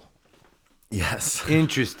uncomfortable. Yes.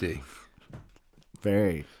 Interesting.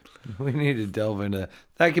 Very. We need to delve into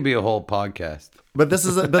that. Could be a whole podcast. But this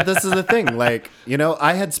is the thing. Like,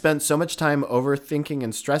 I had spent so much time overthinking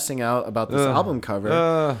and stressing out about this album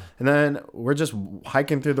cover. And then we're just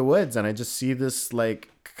hiking through the woods, and I just see this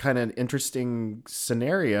like kind of interesting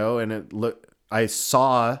scenario, and I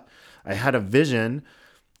had a vision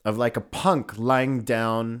of like a punk lying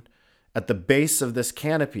down at the base of this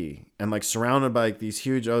canopy and like surrounded by like these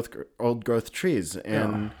huge old growth trees.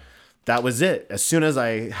 And that was it. As soon as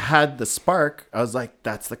I had the spark, I was like,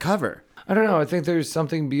 that's the cover. I don't know. I think there's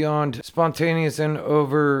something beyond spontaneous and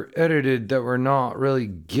over edited that we're not really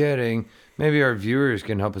getting. Maybe our viewers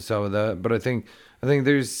can help us out with that. But I think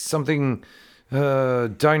there's something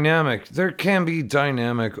dynamic. There can be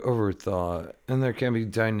dynamic overthought, and there can be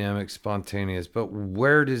dynamic spontaneous. But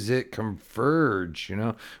where does it converge?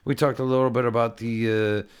 We talked a little bit about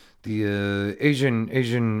the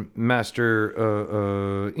Asian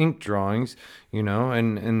master ink drawings,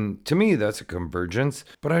 and to me that's a convergence,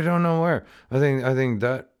 but I don't know where. I think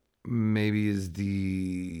that maybe is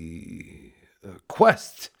the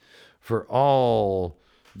quest for all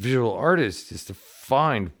visual artists, is to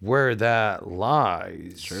find where that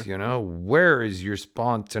lies. Sure. Where is your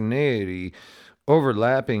spontaneity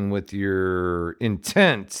overlapping with your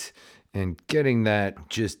intent and getting that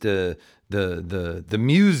just the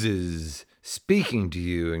muses speaking to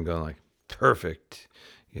you and going like, perfect,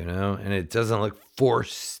 and it doesn't look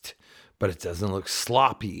forced, but it doesn't look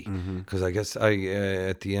sloppy. Because I guess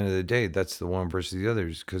at the end of the day, that's the one versus the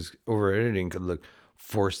others, because over editing could look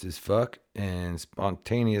forced as fuck, and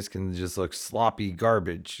spontaneous can just look sloppy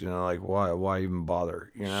garbage. Like why even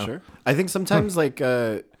bother? Sure. I think sometimes like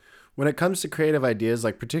when it comes to creative ideas,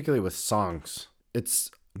 like particularly with songs,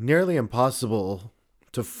 it's nearly impossible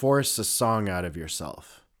to force a song out of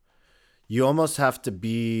yourself. You almost have to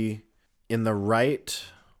be in the right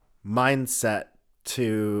mindset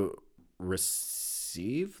to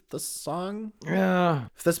receive the song. Yeah.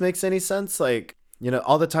 If this makes any sense, like,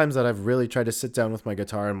 all the times that I've really tried to sit down with my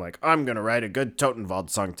guitar, I'm like, I'm going to write a good Totenwald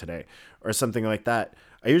song today or something like that.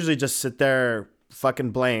 I usually just sit there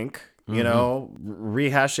fucking blank,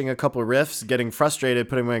 rehashing a couple riffs, getting frustrated,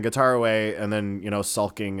 putting my guitar away, and then,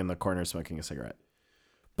 sulking in the corner smoking a cigarette.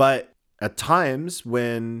 But at times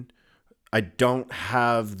when I don't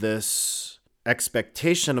have this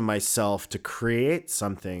expectation of myself to create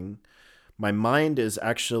something, my mind is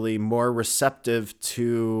actually more receptive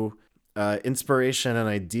to inspiration and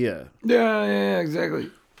idea. Yeah, exactly.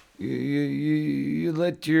 You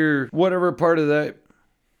let your whatever part of that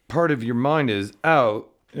part of your mind is out,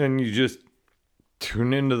 and you just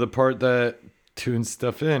tune into the part that tunes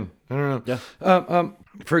stuff in. I don't know. Yeah.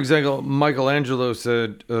 For example, Michelangelo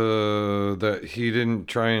said that he didn't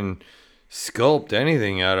try and sculpt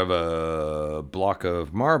anything out of a block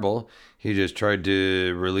of marble. He just tried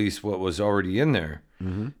to release what was already in there.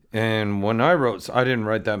 Mm-hmm. And when I didn't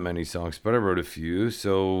write that many songs, but I wrote a few.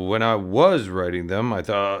 So when I was writing them, I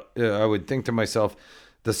thought I would think to myself,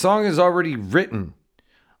 the song is already written.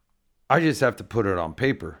 I just have to put it on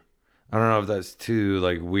paper. I don't know if that's too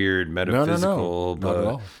like weird metaphysical, no. Not at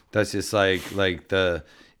but all. that's just like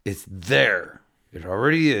it's there. It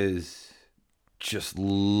already is. Just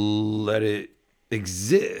let it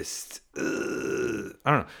exist. I don't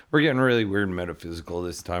know. We're getting really weird metaphysical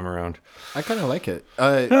this time around. I kind of like it.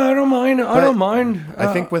 No, I don't mind. I don't mind.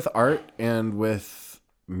 I think with art and with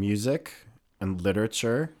music and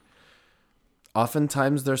literature,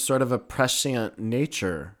 oftentimes there's sort of a prescient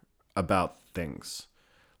nature about things.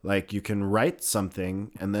 Like you can write something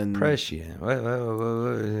and then... Prescient?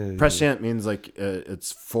 What? Prescient means like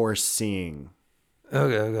it's foreseeing.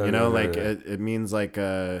 Okay. It means like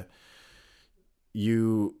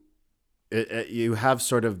you have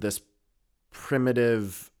sort of this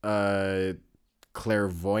primitive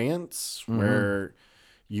clairvoyance where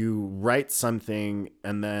you write something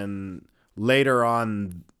and then later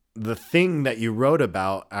on the thing that you wrote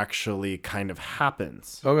about actually kind of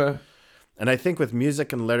happens. Okay. And I think with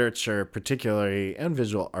music and literature particularly, and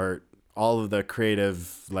visual art, all of the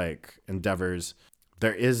creative like endeavors,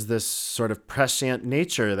 there is this sort of prescient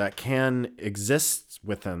nature that can exist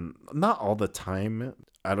within, not all the time.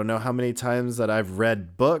 I don't know how many times that I've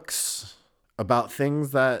read books about things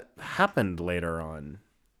that happened later on,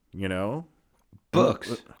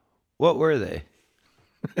 Books. What were they?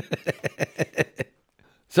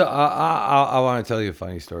 So I want to tell you a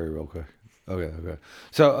funny story real quick. Okay.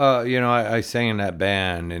 So, I sang in that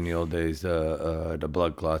band in the old days, the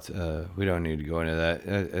Blood Clots. We don't need to go into that.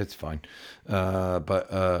 It's fine. But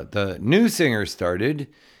the new singer started,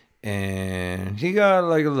 and he got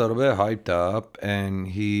like a little bit hyped up, and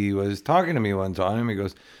he was talking to me one time. He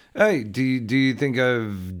goes, "Hey, do you think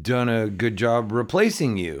I've done a good job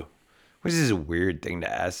replacing you?" Which is a weird thing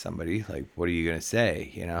to ask somebody. Like, what are you gonna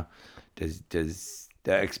say? Does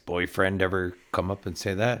the ex-boyfriend ever come up and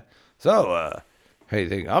say that? So, how do you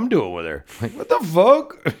think I'm doing with her? Like, what the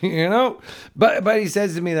fuck? But he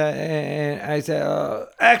says to me that, and I said,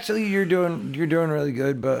 actually, you're doing really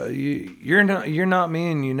good, but you're not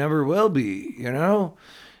me, and you never will be. And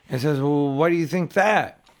he says, well, why do you think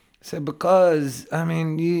that? I said, because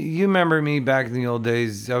you remember me back in the old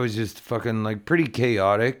days. I was just fucking like pretty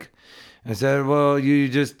chaotic. I said, well, you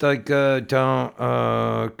just like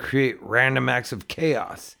don't create random acts of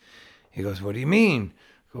chaos. He goes, what do you mean?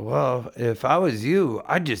 I go, well, if I was you,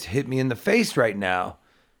 I'd just hit me in the face right now.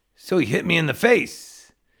 So he hit me in the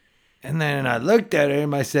face. And then I looked at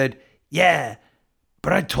him, I said, yeah,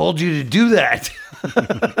 but I told you to do that.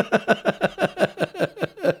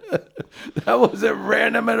 That wasn't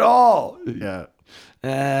random at all. Yeah.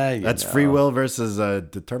 That's free will versus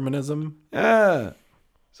determinism. Yeah.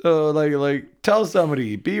 So like tell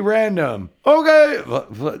somebody, be random. Okay.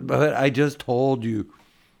 But I just told you.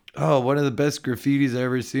 Oh, one of the best graffitis I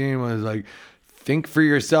ever seen was like, think for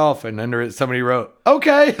yourself. And under it, somebody wrote,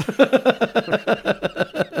 okay.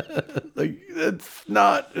 Like, that's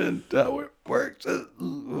not how it works.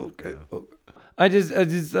 Okay. I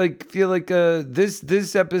just like feel like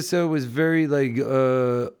this episode was very like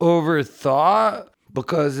overthought,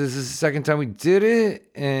 because this is the second time we did it,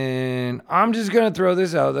 and I'm just gonna throw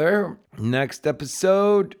this out there. Next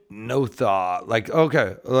episode, no thought. Like,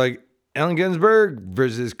 okay, like Allen Ginsberg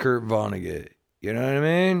versus Kurt Vonnegut. You know what I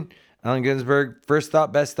mean? Allen Ginsberg, first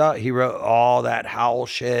thought, best thought. He wrote all that Howl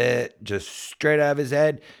shit just straight out of his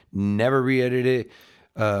head, never re-edited it.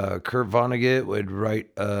 Kurt Vonnegut would write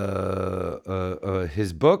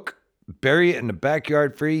his book, bury it in the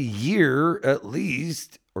backyard for a year at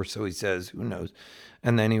least, or so he says, who knows.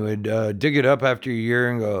 And then he would dig it up after a year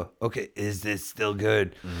and go, okay, is this still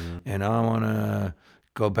good? Mm-hmm. And I want to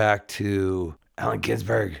go back to Allen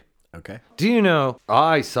Ginsberg. Okay. Do you know,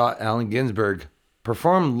 I saw Allen Ginsberg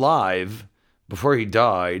perform live before he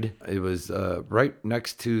died. It was right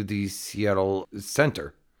next to the Seattle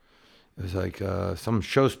Center. It was like some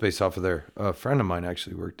show space off of there. A friend of mine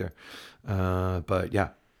actually worked there. But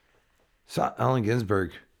yeah, saw Allen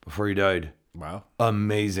Ginsberg before he died. Wow.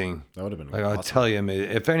 Amazing. That would have been like awesome. I'll tell you,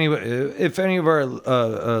 if any of our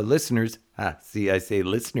listeners, see, I say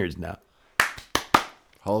listeners now.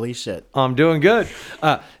 Holy shit. I'm doing good.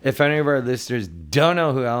 If any of our listeners don't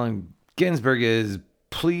know who Allen Ginsberg is,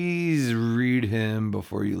 please read him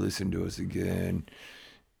before you listen to us again.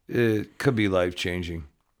 It could be life-changing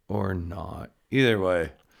or not. Either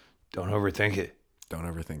way, don't overthink it. Don't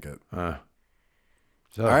overthink it.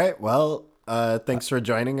 So, all right. Well, thanks for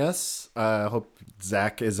joining us. Hope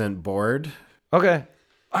Zach isn't bored. Okay.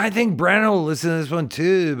 I think Brandon will listen to this one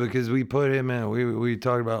too because we put him in. We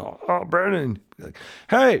talked about, Brandon. Like,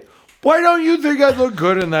 hey, why don't you think I look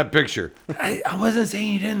good in that picture? I wasn't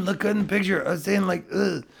saying you didn't look good in the picture. I was saying like,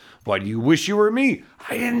 why do you wish you were me?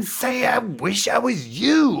 I didn't say I wish I was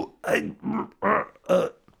you.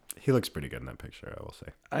 He looks pretty good in that picture, I will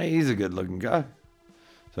say. He's a good looking guy.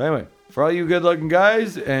 So anyway, for all you good looking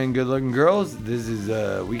guys and good looking girls, this is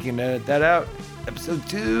We Can Edit That Out, episode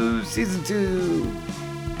 2, season 2.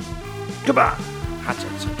 Goodbye. We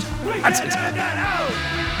can edit that out.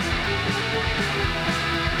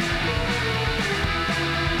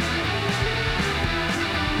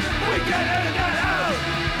 We can edit that out.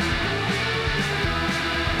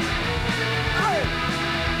 Hey.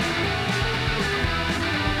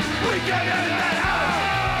 We can edit that out.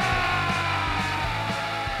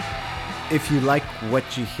 If you like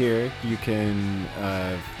what you hear, you can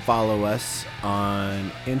follow us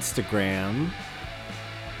on Instagram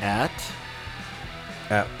at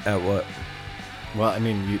what? Well, I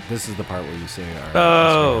mean, this is the part where you say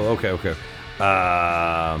our Okay.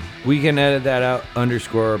 We Can Edit That Out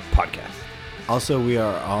 _podcast. Also, we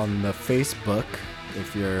are on the Facebook.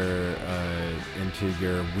 If you're into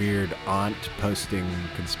your weird aunt posting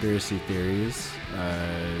conspiracy theories,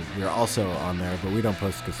 we're also on there, but we don't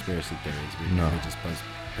post conspiracy theories. We mainly just post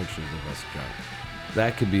pictures of us drunk.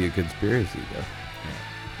 That could be a conspiracy, though.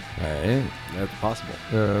 Yeah. All right. That's possible.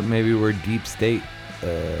 Maybe we're deep state,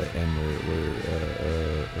 and we're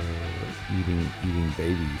eating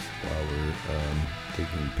babies while we're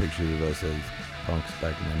taking pictures of us as punks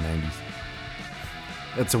back in the 90s.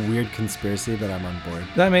 That's a weird conspiracy, but I'm on board.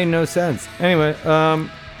 That made no sense. Anyway, on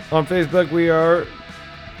Facebook we are.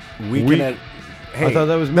 Hey, I thought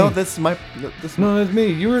that was me. No, that's my. No, that's me.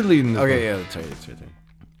 You were leading this. Okay, yeah, that's right. That's right.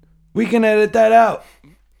 We Can Edit That Out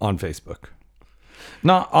on Facebook.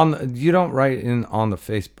 Not on. You don't write in on the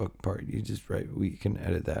Facebook part. You just write. We can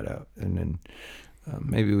edit that out, and then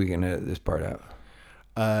maybe we can edit this part out.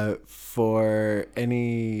 For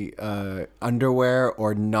any underwear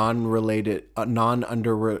or non-related,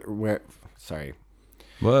 non-underwear. Sorry.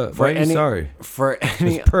 What? Why are you sorry? For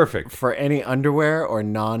any it's perfect. For any underwear or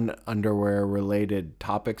non-underwear related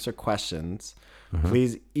topics or questions,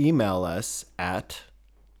 please email us at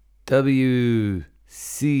WCETOPODCAST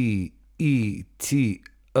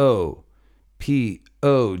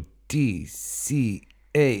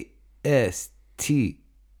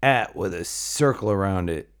at with a circle around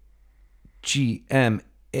it. GMAIL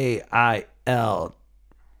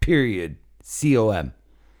period COM.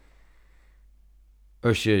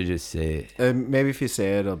 Or should I just say it? Maybe if you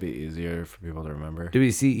say it, it'll be easier for people to remember.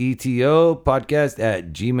 WCETO podcast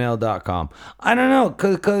at gmail.com. I don't know,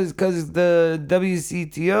 cause the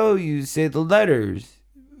WCTO, you say the letters,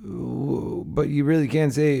 but you really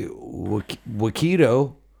can't say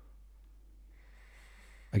Wakito.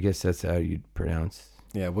 I guess that's how you'd pronounce.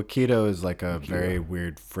 Yeah, Wakito is like a very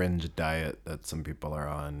weird fringe diet that some people are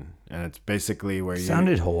on. And it's basically where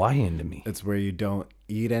Sounded Hawaiian to me. It's where you don't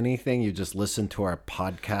eat anything. You just listen to our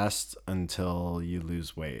podcast until you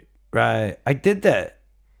lose weight. Right. I did that.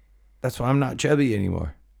 That's why I'm not chubby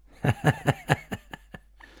anymore.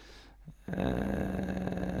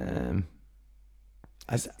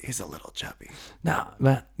 He's a little chubby. No,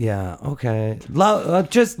 but yeah, okay.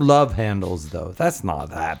 Just love handles, though. That's not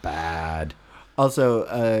that bad. Also,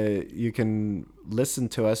 you can listen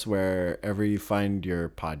to us wherever you find your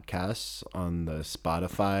podcasts, on the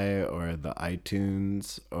Spotify or the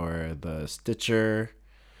iTunes or the Stitcher,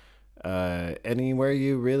 anywhere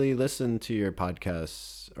you really listen to your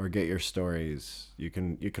podcasts or get your stories, you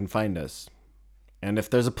can find us. And if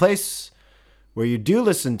there's a place where you do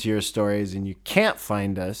listen to your stories and you can't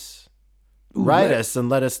find us, write us and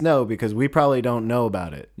let us know, because we probably don't know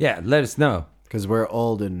about it. Yeah, let us know. Because we're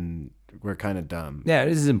old and we're kind of dumb. Yeah,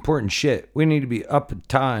 this is important shit. We need to be up at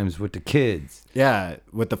times with the kids. Yeah,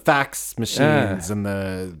 with the fax machines and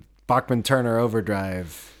the Bachman-Turner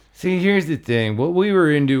overdrive. See, here's the thing. What we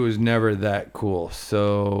were into was never that cool,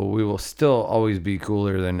 so we will still always be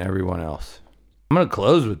cooler than everyone else. I'm going to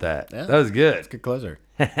close with that. Yeah, that was good. That's a good closer.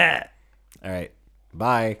 All right.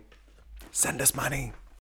 Bye. Send us money.